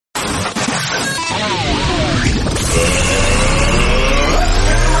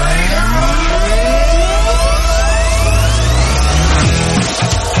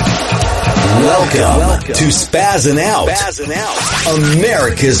Welcome to Spazzing Out,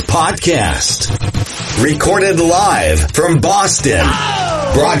 America's podcast. Recorded live from Boston,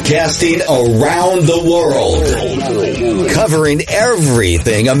 broadcasting around the world, covering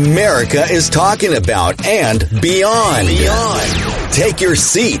everything America is talking about and beyond. Take your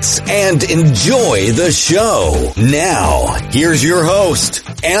seats and enjoy the show. Now, here's your host,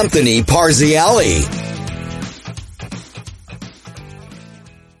 Anthony Parziale.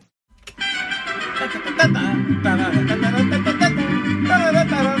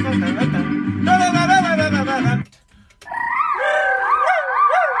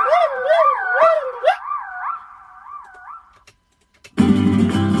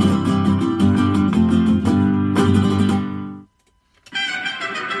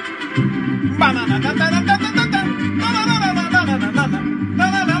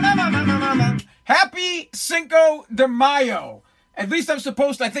 Happy Cinco de Mayo. At least I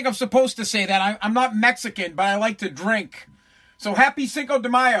think I'm supposed to say that. I'm not Mexican, but I like to drink. So happy Cinco de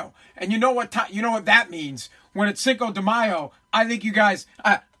Mayo. And you know what that means. When it's Cinco de Mayo, I think you guys,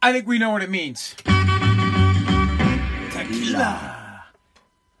 I think we know what it means. Tequila.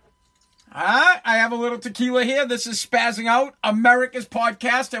 I have a little tequila here. This is Spazzing Out, America's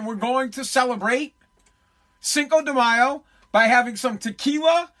podcast, and we're going to celebrate Cinco de Mayo by having some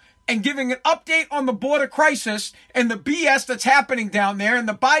tequila and giving an update on the border crisis and the BS that's happening down there, and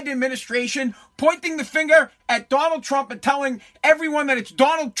the Biden administration pointing the finger at Donald Trump and telling everyone that it's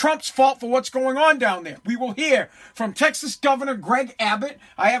Donald Trump's fault for what's going on down there. We will hear from Texas Governor Greg Abbott.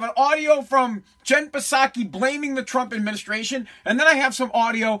 I have an audio from Jen Psaki blaming the Trump administration, and then I have some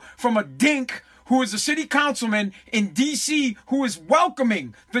audio from a dink who is a city councilman in D.C. who is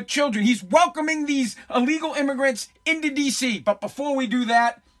welcoming the children. He's welcoming these illegal immigrants into D.C. But before we do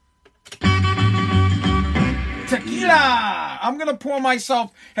that, tequila. I'm going to pour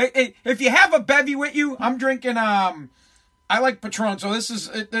myself. Hey, if you have a bevy with you, I'm drinking, I like Patron. So this is,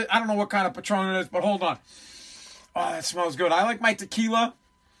 I don't know what kind of Patron it is, but hold on. Oh, that smells good. I like my tequila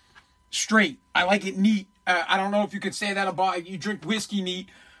straight. I like it neat. I don't know if you could say that about, you drink whiskey neat.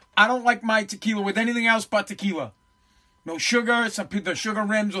 I don't like my tequila with anything else but tequila. No sugar, the sugar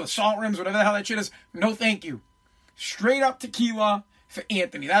rims or the salt rims, whatever the hell that shit is. No, thank you. Straight up tequila for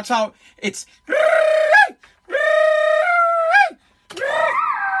Anthony. That's how it's.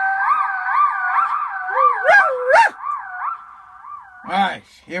 All right,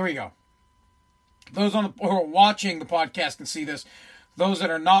 here we go. Those who are watching the podcast can see this. Those that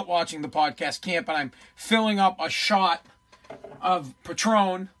are not watching the podcast can't, but I'm filling up a shot of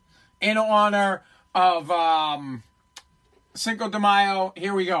Patron in honor of Cinco de Mayo.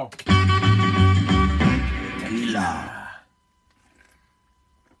 Here we go. Tequila.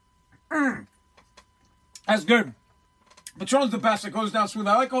 That's good. Patron's the best. It goes down smooth.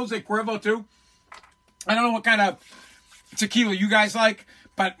 I like Jose Cuervo too. I don't know what kind of tequila you guys like,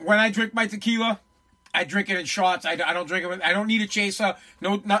 but when I drink my tequila, I drink it in shots. I don't drink it with, I don't need a chaser.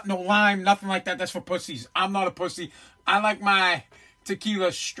 No lime, nothing like that. That's for pussies. I'm not a pussy. I like my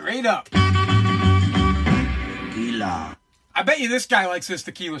tequila straight up. Tequila. I bet you this guy likes his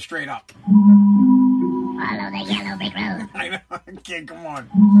tequila straight up. Follow the yellow brick road. I know. Okay, come on.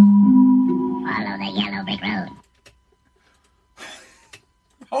 Follow the yellow brick road.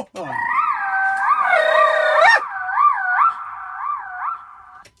 Hold on.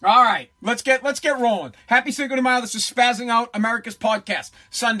 All right, let's get rolling. Happy Cinco de Mayo. This is Spazzing Out, America's podcast.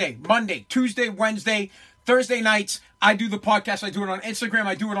 Sunday, Monday, Tuesday, Wednesday, Thursday nights. I do the podcast. I do it on Instagram.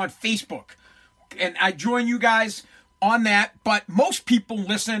 I do it on Facebook. And I join you guys on that. But most people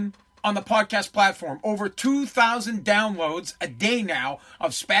listen on the podcast platform. Over 2,000 downloads a day now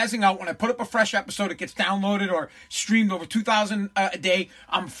of Spazzing Out. When I put up a fresh episode, it gets downloaded or streamed over 2,000 a day.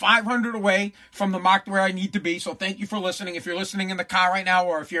 I'm 500 away from the mark where I need to be. So thank you for listening. If you're listening in the car right now,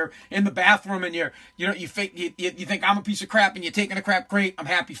 or if you're in the bathroom and you think I'm a piece of crap and you're taking a crap, great. I'm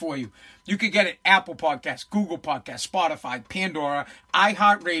happy for you. You can get it Apple Podcasts, Google Podcasts, Spotify, Pandora,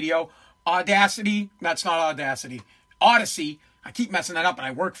 iHeartRadio, Audacity. That's not Audacity. Odyssey. I keep messing that up, and I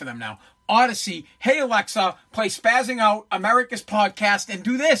work for them now. Odyssey. Hey, Alexa, play Spazzing Out, America's podcast, and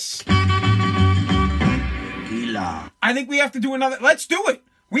do this. Tequila. I think we have to do another. Let's do it.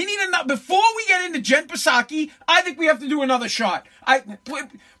 We need another. Before we get into Jen Psaki, I think we have to do another shot.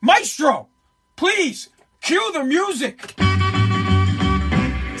 Maestro, please, cue the music.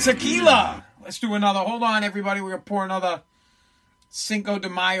 Tequila. Let's do another. Hold on, everybody. We're going to pour another Cinco de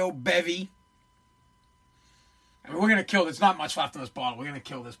Mayo bevy. I mean, we're going to kill. There's not much left in this bottle. We're going to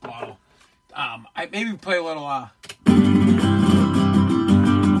kill this bottle. Maybe play a little,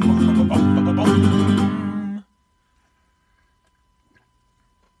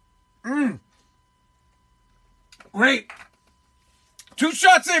 Great. 2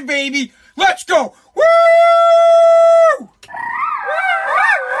 shots in, baby. Let's go. Woo!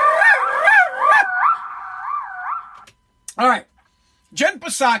 All right. Jen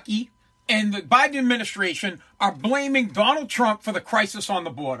Psaki and the Biden administration are blaming Donald Trump for the crisis on the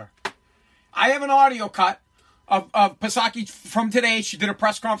border. I have an audio cut of Psaki from today. She did a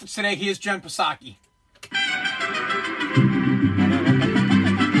press conference today. Here's Jen Psaki.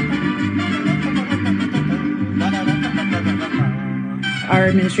 Our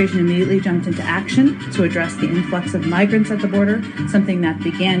administration immediately jumped into action to address the influx of migrants at the border, something that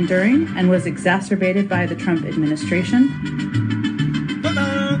began during and was exacerbated by the Trump administration.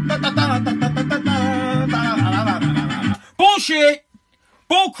 Bullshit!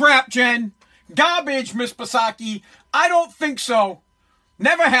 Bullcrap, Jen. Garbage, Miss Psaki. I don't think so.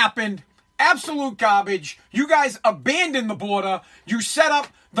 Never happened. Absolute garbage. You guys abandoned the border. You set up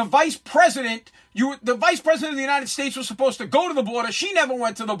the vice president. The vice president of the United States was supposed to go to the border. She never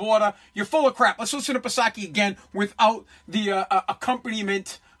went to the border. You're full of crap. Let's listen to Psaki again without the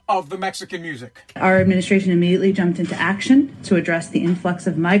accompaniment of the Mexican music. Our administration immediately jumped into action to address the influx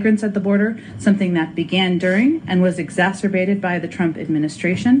of migrants at the border, something that began during and was exacerbated by the Trump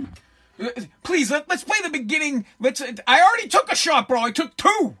administration. Please, let's play the beginning. I already took a shot, bro. I took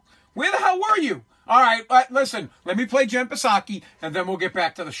 2. Where the hell were you? All right, listen, let me play Jen Psaki, and then we'll get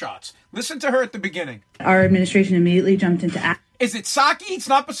back to the shots. Listen to her at the beginning. Our administration immediately jumped into action. Is it Saki? It's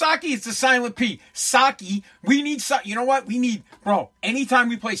not Psaki, it's the silent P. Saki. We need Saki. You know what? Anytime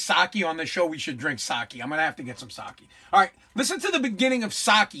we play Saki on the show, we should drink Saki. I'm going to have to get some Saki. All right, listen to the beginning of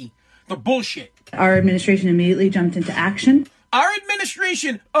Saki, the bullshit. Our administration immediately jumped into action. Our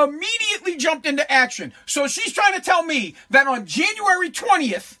administration immediately jumped into action. So she's trying to tell me that on January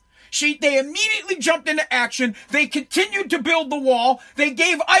 20th, they immediately jumped into action. They continued to build the wall. They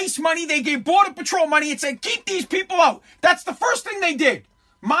gave ICE money. They gave Border Patrol money and said, keep these people out. That's the first thing they did.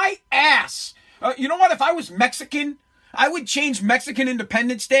 My ass. You know what? If I was Mexican, I would change Mexican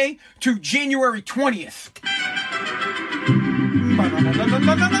Independence Day to January 20th.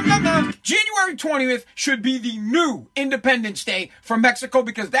 January 20th should be the new Independence Day for Mexico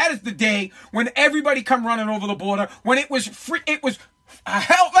because that is the day when everybody come running over the border. When it was free,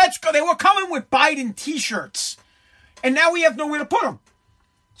 hell, let's go. They were coming with Biden t-shirts. And now we have nowhere to put them.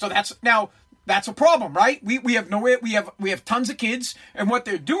 So that's a problem, right? We have nowhere. We have tons of kids. And what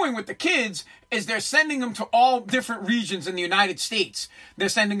they're doing with the kids is they're sending them to all different regions in the United States. They're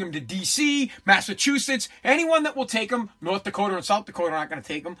sending them to D.C., Massachusetts, anyone that will take them. North Dakota and South Dakota are not going to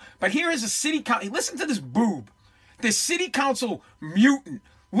take them. But here is a city council. Listen to this boob. This city council mutant,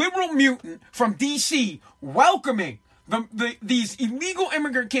 liberal mutant from D.C. welcoming these illegal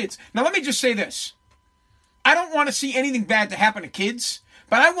immigrant kids. Now, let me just say this. I don't want to see anything bad to happen to kids,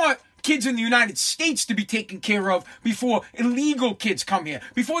 but I want kids in the United States to be taken care of before illegal kids come here.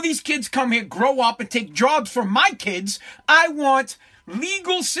 Before these kids come here, grow up and take jobs from my kids, I want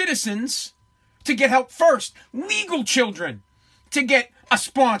legal citizens to get help first. Legal children to get a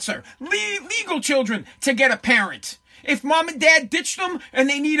sponsor. Legal children to get a parent. If mom and dad ditch them and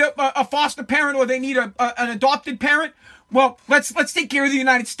they need a foster parent or they need an adopted parent, well, let's take care of the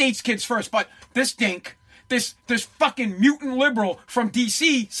United States kids first. But this dink, this fucking mutant liberal from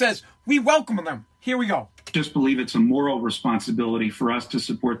D.C. says, we welcome them. Here we go. Just believe it's a moral responsibility for us to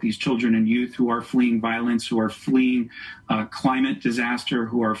support these children and youth who are fleeing violence, who are fleeing climate disaster,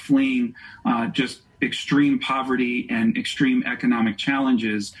 who are fleeing just extreme poverty and extreme economic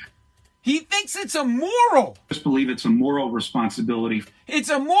challenges. He thinks it's a moral. Just believe it's a moral responsibility. It's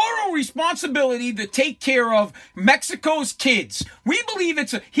a moral responsibility to take care of Mexico's kids. He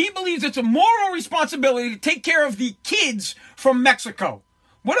believes it's a moral responsibility to take care of the kids from Mexico.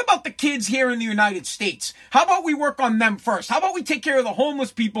 What about the kids here in the United States? How about we work on them first? How about we take care of the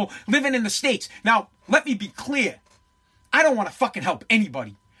homeless people living in the States? Now, let me be clear. I don't want to fucking help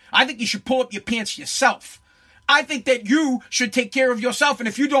anybody. I think you should pull up your pants yourself. I think that you should take care of yourself. And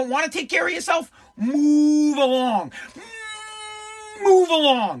if you don't want to take care of yourself, move along. Move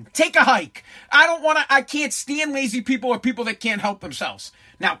along. Take a hike. I can't stand lazy people or people that can't help themselves.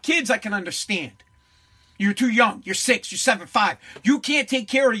 Now, kids, I can understand. You're too young. You're 6, you're 7, 5. You can't take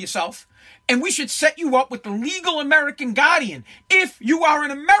care of yourself. And we should set you up with the legal American guardian. If you are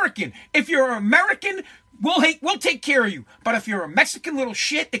an American, if you're an American, We'll take care of you. But if you're a Mexican little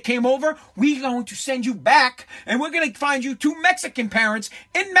shit that came over, we're going to send you back, and we're going to find you 2 Mexican parents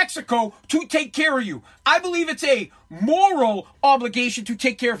in Mexico to take care of you. I believe it's a moral obligation to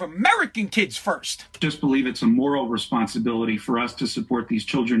take care of American kids first. Just believe it's a moral responsibility for us to support these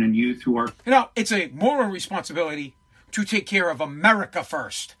children and youth who are... It's a moral responsibility to take care of America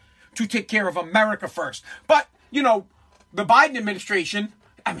first. To take care of America first. But, the Biden administration,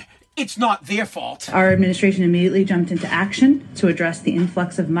 it's not their fault. Our administration immediately jumped into action to address the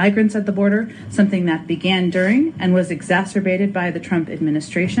influx of migrants at the border, something that began during and was exacerbated by the Trump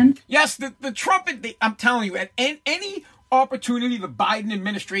administration. Yes, the Trump, I'm telling you, at any opportunity the Biden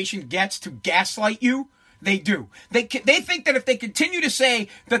administration gets to gaslight you, they do. They think that if they continue to say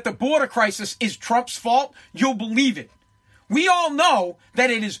that the border crisis is Trump's fault, you'll believe it. We all know that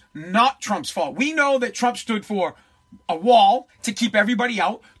it is not Trump's fault. We know that Trump stood for a wall to keep everybody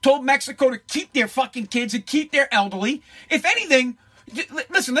out, told Mexico to keep their fucking kids and keep their elderly. If anything,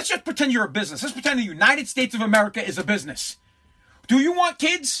 listen, let's just pretend you're a business. Let's pretend the United States of America is a business. Do you want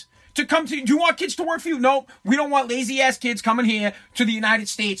kids to come to, do you want kids to work for you? No, we don't want lazy ass kids coming here to the United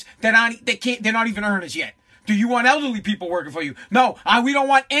States they're not even earners yet. Do you want elderly people working for you? No, we don't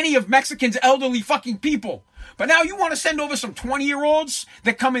want any of Mexicans' elderly fucking people. But now you want to send over some 20-year-olds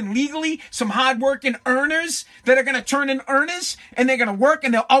that come in legally, some hard-working earners that are going to turn in earners, and they're going to work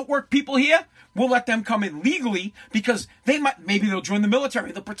and they'll outwork people here? We'll let them come in legally because maybe they'll join the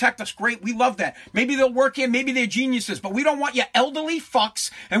military. They'll protect us. Great. We love that. Maybe they'll work here. Maybe they're geniuses. But we don't want your elderly fucks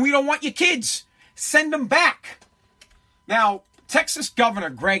and we don't want your kids. Send them back. Now, Texas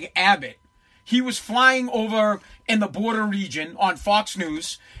Governor Greg Abbott, he was flying over in the border region on Fox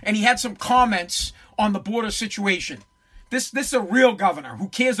News, and he had some comments on the border situation. This is a real governor who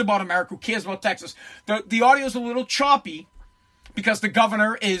cares about America, who cares about Texas. The audio is a little choppy because the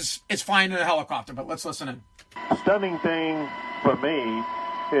governor is flying in a helicopter, but let's listen in. The stunning thing for me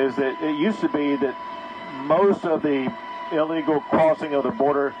is that it used to be that most of the illegal crossing of the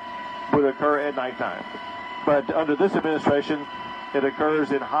border would occur at nighttime. But under this administration, it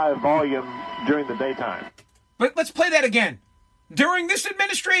occurs in high volume during the daytime. But let's play that again. During this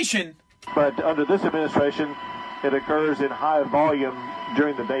administration... But under this administration, it occurs in high volume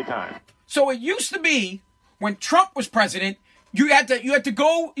during the daytime. So it used to be, when Trump was president, you had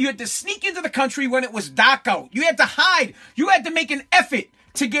to sneak into the country when it was dark out. You had to hide. You had to make an effort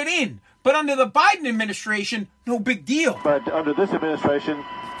to get in. But under the Biden administration, no big deal. But under this administration,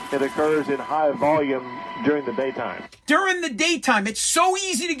 it occurs in high volume during the daytime. During the daytime. It's so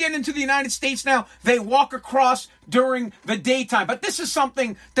easy to get into the United States now. They walk across during the daytime. But this is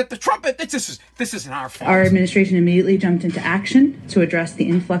something that the Trump, this isn't our fault. Our administration immediately jumped into action to address the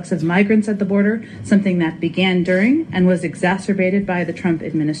influx of migrants at the border, something that began during and was exacerbated by the Trump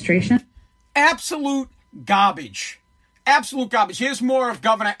administration. Absolute garbage. Absolute garbage. Here's more of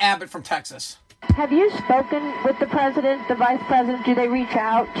Governor Abbott from Texas. Have you spoken with the president, the vice president? Do they reach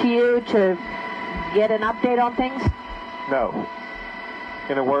out to you to get an update on things? No.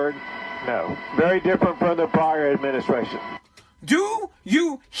 In a word, no. Very different from the prior administration. Did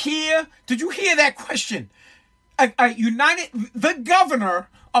you hear that question? The governor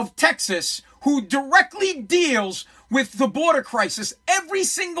of Texas, who directly deals with the border crisis every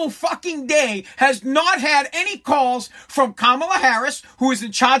single fucking day, has not had any calls from Kamala Harris, who is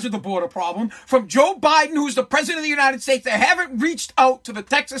in charge of the border problem, from Joe Biden, who's the president of the United States. They haven't reached out to the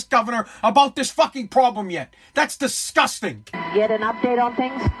Texas governor about this fucking problem yet. That's disgusting. Get an update on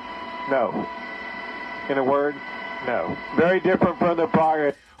things? No. In a word, no. Very different from the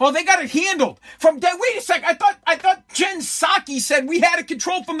prior. Well, they got it handled. Wait a sec. I thought Jen Psaki said we had it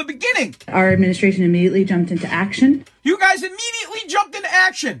controlled from the beginning. Our administration immediately jumped into action. You guys immediately jumped into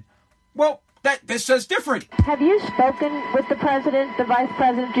action. Well, this says different. Have you spoken with the president, the vice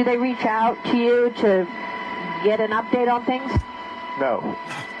president? Do they reach out to you to get an update on things? No.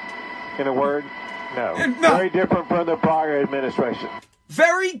 In a word, no. No. Very different from the prior administration.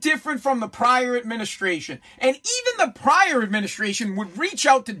 Very different from the prior administration. And even the prior administration would reach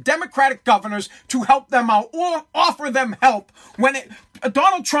out to Democratic governors to help them out or offer them help when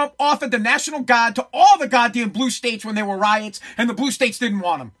Donald Trump offered the National Guard to all the goddamn blue states when there were riots and the blue states didn't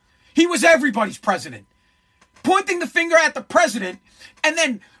want him. He was everybody's president. Pointing the finger at the president, and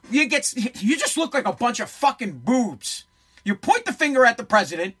then you just look like a bunch of fucking boobs. You point the finger at the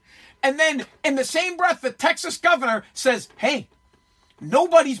president, and then in the same breath, the Texas governor says, hey,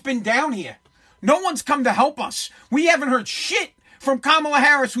 nobody's been down here. No one's come to help us. We haven't heard shit from Kamala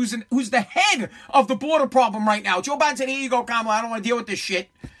Harris, who's the head of the border problem right now. Joe Biden said, here you go, Kamala. I don't want to deal with this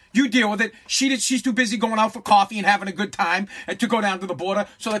shit. You deal with it. She's too busy going out for coffee and having a good time and to go down to the border.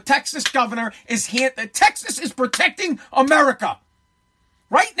 So the Texas governor is here. Texas is protecting America.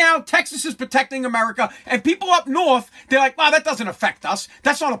 Right now, Texas is protecting America. And people up north, they're like, wow, that doesn't affect us.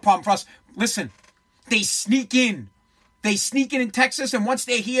 That's not a problem for us. Listen, they sneak in. They sneak in Texas, and once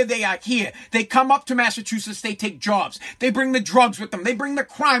they're here, they are here. They come up to Massachusetts, they take jobs. They bring the drugs with them. They bring the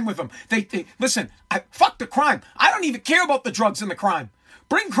crime with them. Listen, fuck the crime. I don't even care about the drugs and the crime.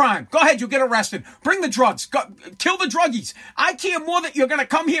 Bring crime. Go ahead, you'll get arrested. Bring the drugs. Kill the druggies. I care more that you're going to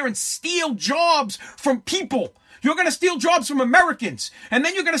come here and steal jobs from people. You're going to steal jobs from Americans. And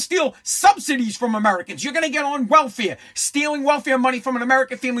then you're going to steal subsidies from Americans. You're going to get on welfare, stealing welfare money from an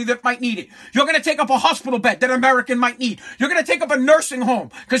American family that might need it. You're going to take up a hospital bed that an American might need. You're going to take up a nursing home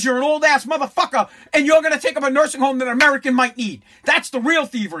because you're an old-ass motherfucker, and you're going to take up a nursing home that an American might need. That's the real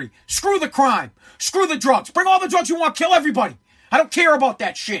thievery. Screw the crime. Screw the drugs. Bring all the drugs you want. Kill everybody. I don't care about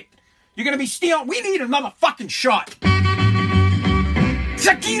that shit. You're going to be stealing. We need another fucking shot.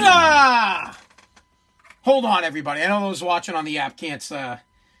 Tequila! Hold on, everybody. I know those watching on the app can't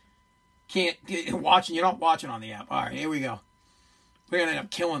watching. You're not watching on the app. All right, here we go. We're going to end up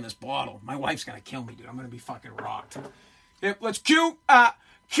killing this bottle. My wife's going to kill me, dude. I'm going to be fucking rocked. Yep, let's cue up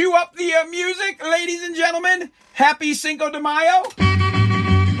the music, ladies and gentlemen. Happy Cinco de Mayo.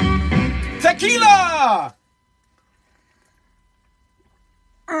 Tequila!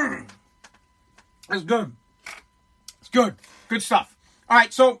 It's good. It's good. Good stuff. All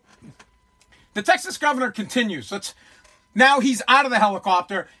right, so the Texas governor continues. Now he's out of the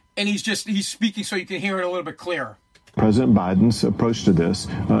helicopter, and he's speaking so you can hear it a little bit clearer. President Biden's approach to this,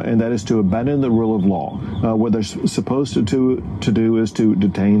 and that is to abandon the rule of law. What they're supposed to do is to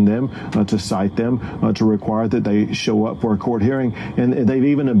detain them, to cite them, to require that they show up for a court hearing, and they've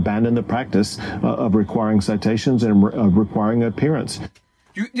even abandoned the practice of requiring citations and requiring appearance.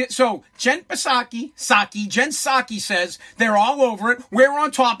 So Jen Psaki says they're all over it. We're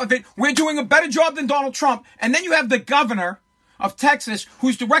on top of it. We're doing a better job than Donald Trump. And then you have the governor of Texas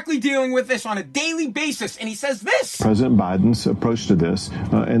who's directly dealing with this on a daily basis. And he says this. President Biden's approach to this,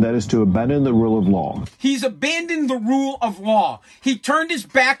 and that is to abandon the rule of law. He's abandoned the rule of law. He turned his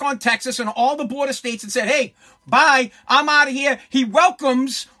back on Texas and all the border states and said, hey, bye, I'm out of here. He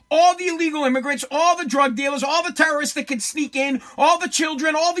welcomes all the illegal immigrants, all the drug dealers, all the terrorists that can sneak in, all the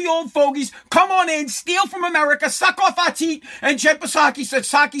children, all the old fogies, come on in, steal from America, suck off our teeth. And Jen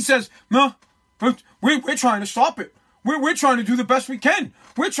Psaki says, no, we're trying to stop it. We're trying to do the best we can.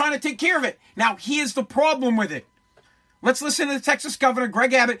 We're trying to take care of it. Now, here's the problem with it. Let's listen to the Texas governor,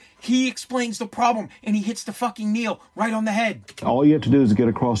 Greg Abbott. He explains the problem, and he hits the fucking nail right on the head. All you have to do is get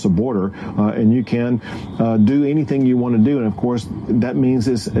across the border, and you can do anything you want to do. And, of course, that means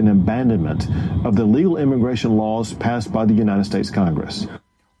it's an abandonment of the legal immigration laws passed by the United States Congress.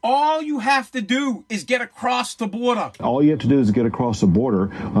 All you have to do is get across the border. All you have to do is get across the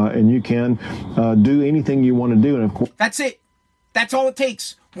border, and you can do anything you want to do. And, of course, that's it. That's all it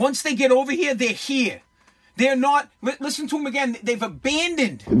takes. Once they get over here, they're here. They're not, listen to them again, they've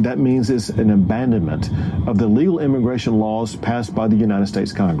abandoned. That means it's an abandonment of the legal immigration laws passed by the United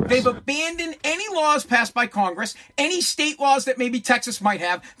States Congress. They've abandoned any laws passed by Congress, any state laws that maybe Texas might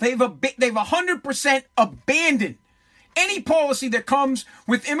have. They've 100% abandoned any policy that comes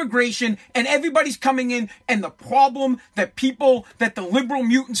with immigration, and everybody's coming in. And the problem that the liberal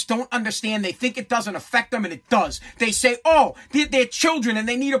mutants don't understand, they think it doesn't affect them, and it does. They say, oh, they're children and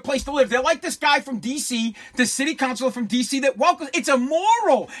they need a place to live. They're like this guy from D.C., the city councilor from D.C. that welcomes. It's a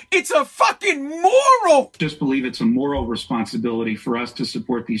moral. It's a fucking moral. Just believe it's a moral responsibility for us to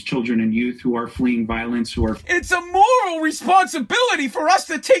support these children and youth who are fleeing violence, It's a moral responsibility for us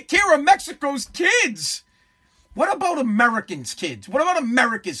to take care of Mexico's kids. What about Americans' kids? What about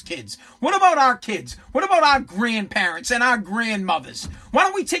America's kids? What about our kids? What about our grandparents and our grandmothers? Why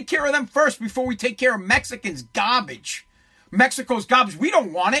don't we take care of them first before we take care of Mexicans' garbage? Mexico's garbage. We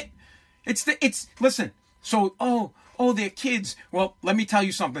don't want it. Listen. So, they're kids. Well, let me tell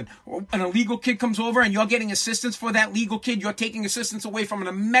you something. An illegal kid comes over and you're getting assistance for that legal kid. You're taking assistance away from an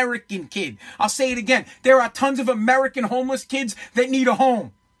American kid. I'll say it again. There are tons of American homeless kids that need a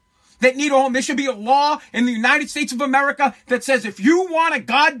home. There should be a law in the United States of America that says if you want to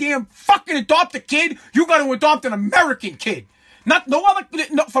goddamn fucking adopt a kid, you got to adopt an American kid.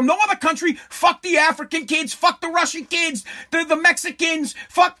 From no other country. Fuck the African kids. Fuck the Russian kids. The Mexicans.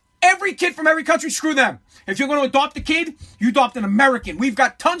 Fuck every kid from every country. Screw them. If you're going to adopt a kid, you adopt an American. We've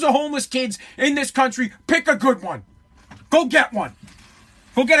got tons of homeless kids in this country. Pick a good one. Go get one.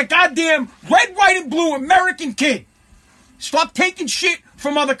 Go get a goddamn red, white, and blue American kid. Stop taking shit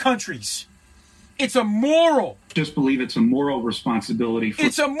from other countries. It's a moral. Just believe it's a moral responsibility.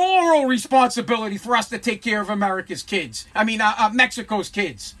 It's a moral responsibility for us to take care of America's kids. I mean, Mexico's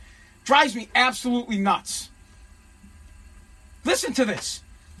kids. Drives me absolutely nuts. Listen to this.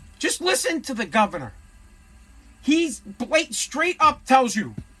 Just listen to the governor. He's straight up tells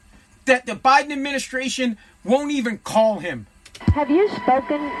you that the Biden administration won't even call him. Have you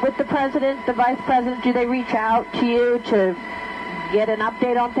spoken with the president, the vice president? Do they reach out to you to get an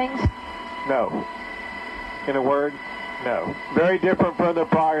update on things? No. In a word, no. Very different from the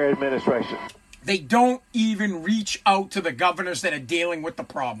prior administration. They don't even reach out to the governors that are dealing with the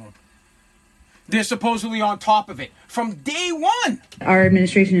problem. They're supposedly on top of it from day one. Our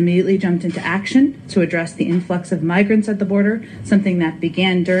administration immediately jumped into action to address the influx of migrants at the border, something that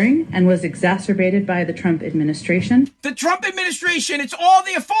began during and was exacerbated by the Trump administration. The Trump administration, it's all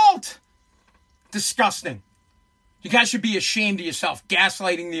their fault. Disgusting. You guys should be ashamed of yourself,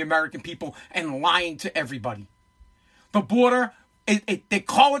 gaslighting the American people and lying to everybody. The border, they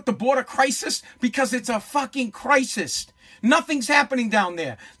call it the border crisis because it's a fucking crisis. Nothing's happening down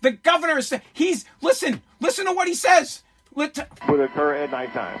there. The governor is listen to what he says. Would occur at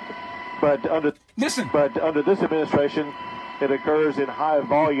nighttime. But under this administration, it occurs in high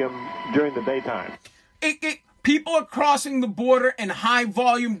volume during the daytime. People are crossing the border in high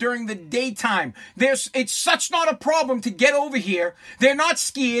volume during the daytime. It's such not a problem to get over here. They're not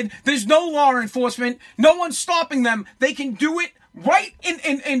scared. There's no law enforcement. No one's stopping them. They can do it right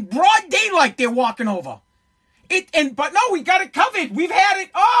in broad daylight. They're walking over. But no, we got it covered. We've had it.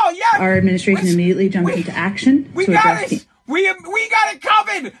 Oh, yeah. Our administration immediately jumped into action. We got it. We got it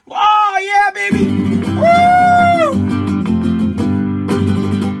covered. Oh, yeah, baby. Woo!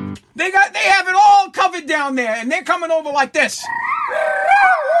 They have it all covered down there, and they're coming over like this.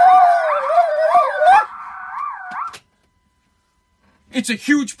 It's a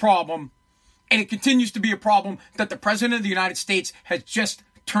huge problem, and it continues to be a problem that the President of the United States has just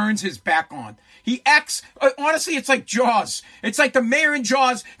turns his back on. He acts, honestly, it's like Jaws. It's like the mayor in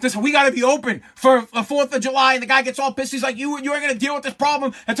Jaws. We got to be open for the 4th of July, and the guy gets all pissed. He's like, you ain't going to deal with this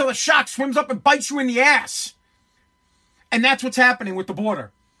problem until the shark swims up and bites you in the ass. And that's what's happening with the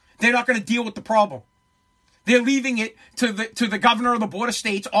border. They're not going to deal with the problem. They're leaving it to the governor of the border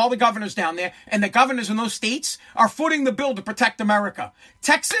states, all the governors down there, and the governors in those states are footing the bill to protect America.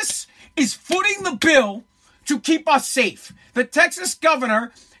 Texas is footing the bill to keep us safe. The Texas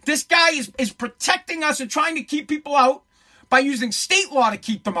governor, this guy is protecting us and trying to keep people out by using state law to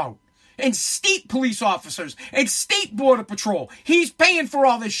keep them out. And state police officers and state border patrol. He's paying for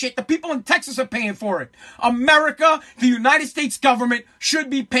all this shit. The people in Texas are paying for it. America, the United States government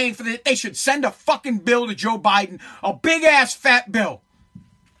should be paying for it. They should send a fucking bill to Joe Biden. A big ass fat bill.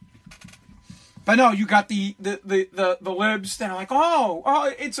 But no, you got the libs that are like,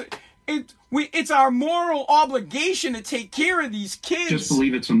 it's our moral obligation to take care of these kids. Just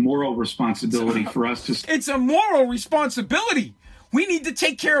believe it's a moral responsibility for us to... It's a moral responsibility. We need to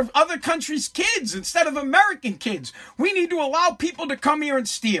take care of other countries' kids instead of American kids. We need to allow people to come here and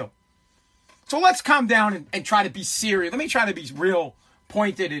steal. So let's calm down and try to be serious. Let me try to be real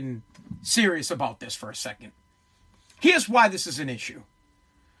pointed and serious about this for a second. Here's why this is an issue.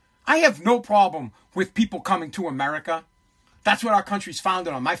 I have no problem with people coming to America. That's what our country's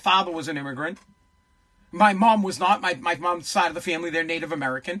founded on. My father was an immigrant. My mom was not. My mom's side of the family, they're Native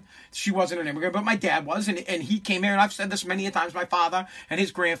American. She wasn't an immigrant, but my dad was, and he came here. And I've said this many a times. My father and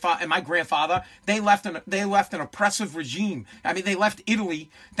his grandfather and my grandfather, they left an oppressive regime. I mean, they left Italy,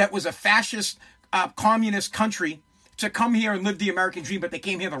 that was a fascist, communist country, to come here and live the American dream. But they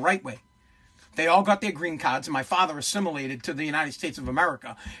came here the right way. They all got their green cards, and my father assimilated to the United States of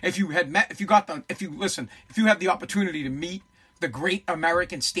America. If you had the opportunity to meet the great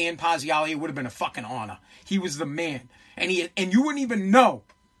American Stan Paziali, it would have been a fucking honor. He was the man. And you wouldn't even know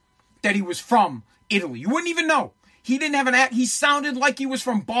that he was from Italy. You wouldn't even know. He didn't have an act. He sounded like he was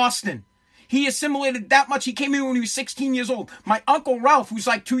from Boston. He assimilated that much. He came here when he was 16 years old. My Uncle Ralph, who's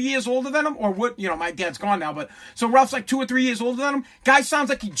like 2 years older than him, or what, my dad's gone now, but so Ralph's like 2 or 3 years older than him. Guy sounds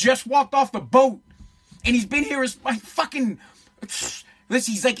like he just walked off the boat. And he's been here as like fucking,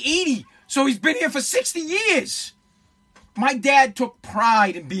 he's like 80. So he's been here for 60 years. My dad took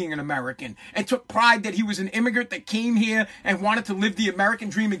pride in being an American and took pride that he was an immigrant that came here and wanted to live the American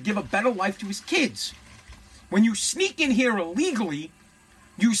dream and give a better life to his kids. When you sneak in here illegally,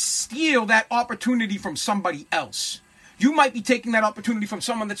 you steal that opportunity from somebody else. You might be taking that opportunity from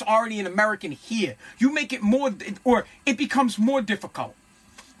someone that's already an American here. You make it it becomes more difficult.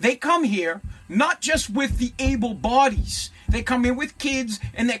 They come here not just with the able bodies. They come here with kids,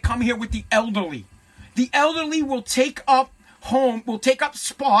 and they come here with the elderly. The elderly will take up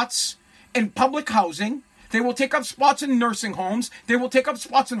spots in public housing. They will take up spots in nursing homes. They will take up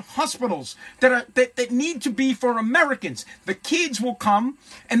spots in hospitals that need to be for Americans. The kids will come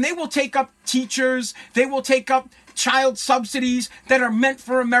and they will take up teachers. They will take up child subsidies that are meant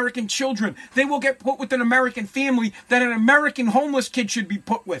for American children. They will get put with an American family that an American homeless kid should be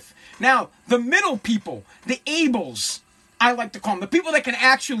put with. Now, the middle people, the ables, I like to call them, the people that can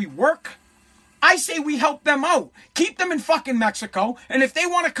actually work, I say we help them out. Keep them in fucking Mexico. And if they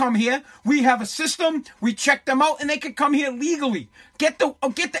want to come here, we have a system. We check them out and they can come here legally. Get the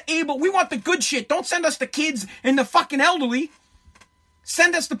able. We want the good shit. Don't send us the kids and the fucking elderly.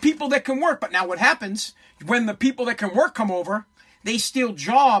 Send us the people that can work. But now what happens when the people that can work come over? They steal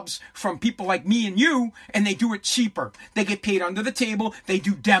jobs from people like me and you, and they do it cheaper. They get paid under the table. They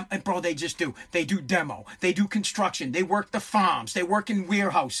do They do demo. They do construction. They work the farms. They work in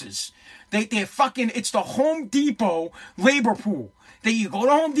warehouses. They're fucking, it's the Home Depot labor pool. You go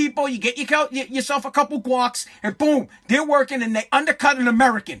to Home Depot, you get yourself a couple guacs, and boom, they're working and they undercut an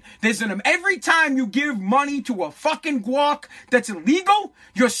American. Every time you give money to a fucking guac that's illegal,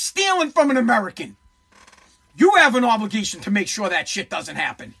 you're stealing from an American. You have an obligation to make sure that shit doesn't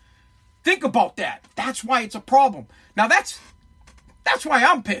happen. Think about that. That's why it's a problem. Now that's why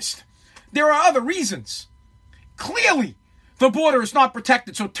I'm pissed. There are other reasons. Clearly, the border is not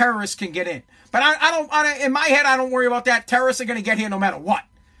protected so terrorists can get in. But in my head, I don't worry about that. Terrorists are going to get here no matter what.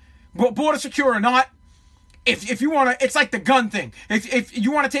 Border secure or not, if you want to, it's like the gun thing. If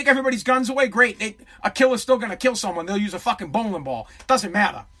you want to take everybody's guns away, great. A killer's still going to kill someone. They'll use a fucking bowling ball. Doesn't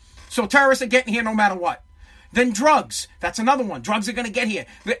matter. So terrorists are getting here no matter what. Then drugs. That's another one. Drugs are going to get here.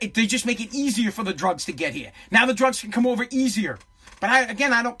 They just make it easier for the drugs to get here. Now the drugs can come over easier. But I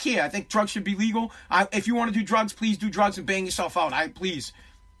don't care. I think drugs should be legal. If you want to do drugs, please do drugs and bang yourself out. Please,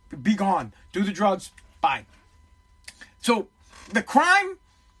 be gone. Do the drugs. Bye. So, the crime,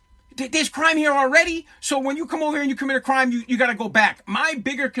 there's crime here already. So when you come over here and you commit a crime, you got to go back. My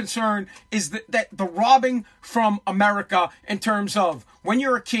bigger concern is that the robbing from America in terms of when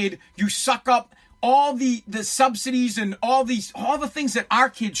you're a kid, you suck up all the subsidies and all the things that our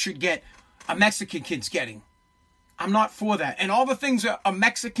kids should get, a Mexican kid's getting. I'm not for that. And all the things a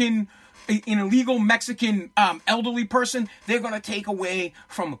Mexican, an illegal Mexican elderly person, they're going to take away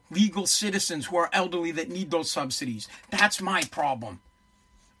from legal citizens who are elderly that need those subsidies. That's my problem.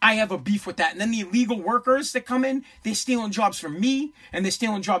 I have a beef with that. And then the illegal workers that come in, they're stealing jobs from me and they're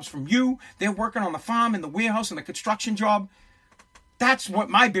stealing jobs from you. They're working on the farm and the warehouse and the construction job. That's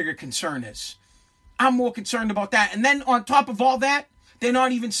what my bigger concern is. I'm more concerned about that. And then on top of all that, they're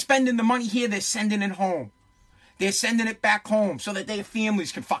not even spending the money here. They're sending it home. They're sending it back home so that their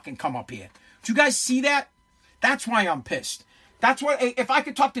families can fucking come up here. Do you guys see that? That's why I'm pissed. That's why, if I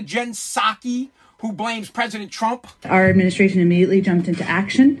could talk to Jen Psaki, who blames President Trump. Our administration immediately jumped into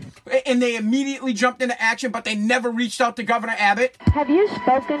action. And they immediately jumped into action, but they never reached out to Governor Abbott. Have you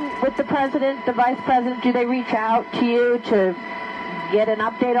spoken with the president, the vice president? Do they reach out to you to get an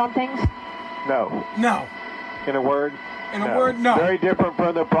update on things? No. No. In a word? In a word, no. Very different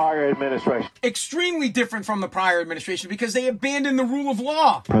from the prior administration. Extremely different from the prior administration because they abandoned the rule of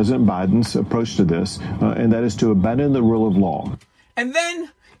law. President Biden's approach to this, and that is to abandon the rule of law. And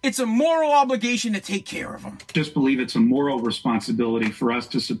then it's a moral obligation to take care of them. Just believe it's a moral responsibility for us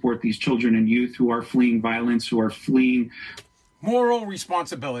to support these children and youth who are fleeing violence, who are fleeing. Moral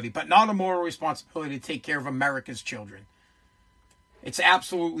responsibility, but not a moral responsibility to take care of America's children. It's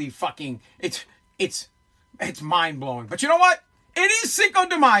absolutely fucking, it's mind-blowing. But you know what? It is Cinco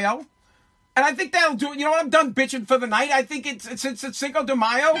de Mayo. And I think that'll do it. You know what? I'm done bitching for the night. I think it's Cinco de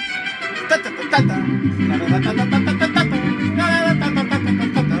Mayo.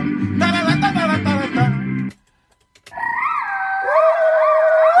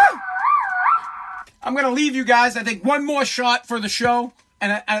 I'm going to leave you guys. I think one more shot for the show.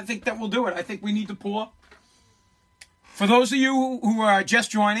 And I think that will do it. I think we need to pour. For those of you who are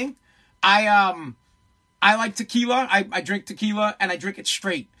just joining, I like tequila. I drink tequila and I drink it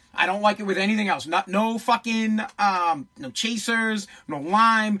straight. I don't like it with anything else. No fucking no chasers, no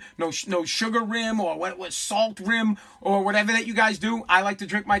lime, no sugar rim or what salt rim or whatever that you guys do. I like to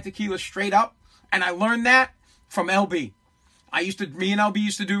drink my tequila straight up, and I learned that from LB. Me and LB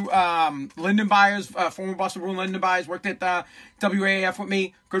used to do Lyndon Byers, former Boston Bruin Lyndon Byers, worked at WAAF with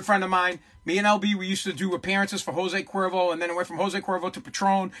me, good friend of mine. Me and LB, we used to do appearances for Jose Cuervo, and then it went from Jose Cuervo to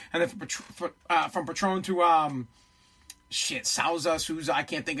Patron, and then from Patron to, Sousa, I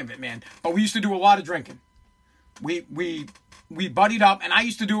can't think of it, man. But we used to do a lot of drinking. We buddied up, and I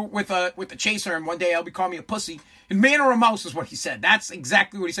used to do it with the chaser, and one day LB called me a pussy. And man or a mouse is what he said. That's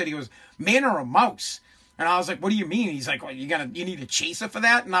exactly what he said. He goes, man or a mouse. And I was like, what do you mean? He's like, well, you need a chaser for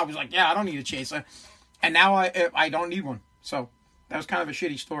that? And I was like, yeah, I don't need a chaser. And now I don't need one. So that was kind of a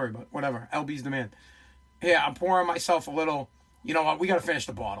shitty story, but whatever. LB's the man. Yeah, I'm pouring myself a little. You know what? We got to finish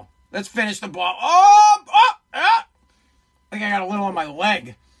the bottle. Let's finish the bottle. I think I got a little on my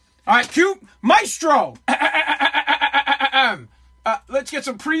leg. All right, cue Maestro. Let's get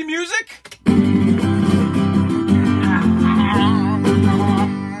some pre-music.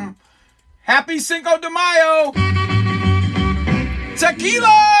 Happy Cinco de Mayo.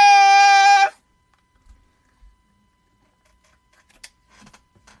 Tequila.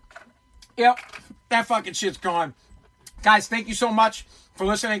 Yep, that fucking shit's gone. Guys, thank you so much for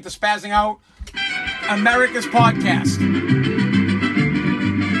listening to Spazzing Out, America's podcast.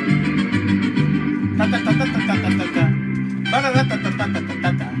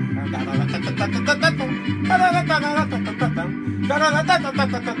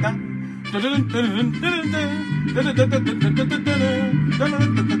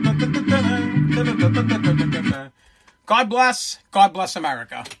 God bless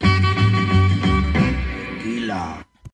America. Tequila.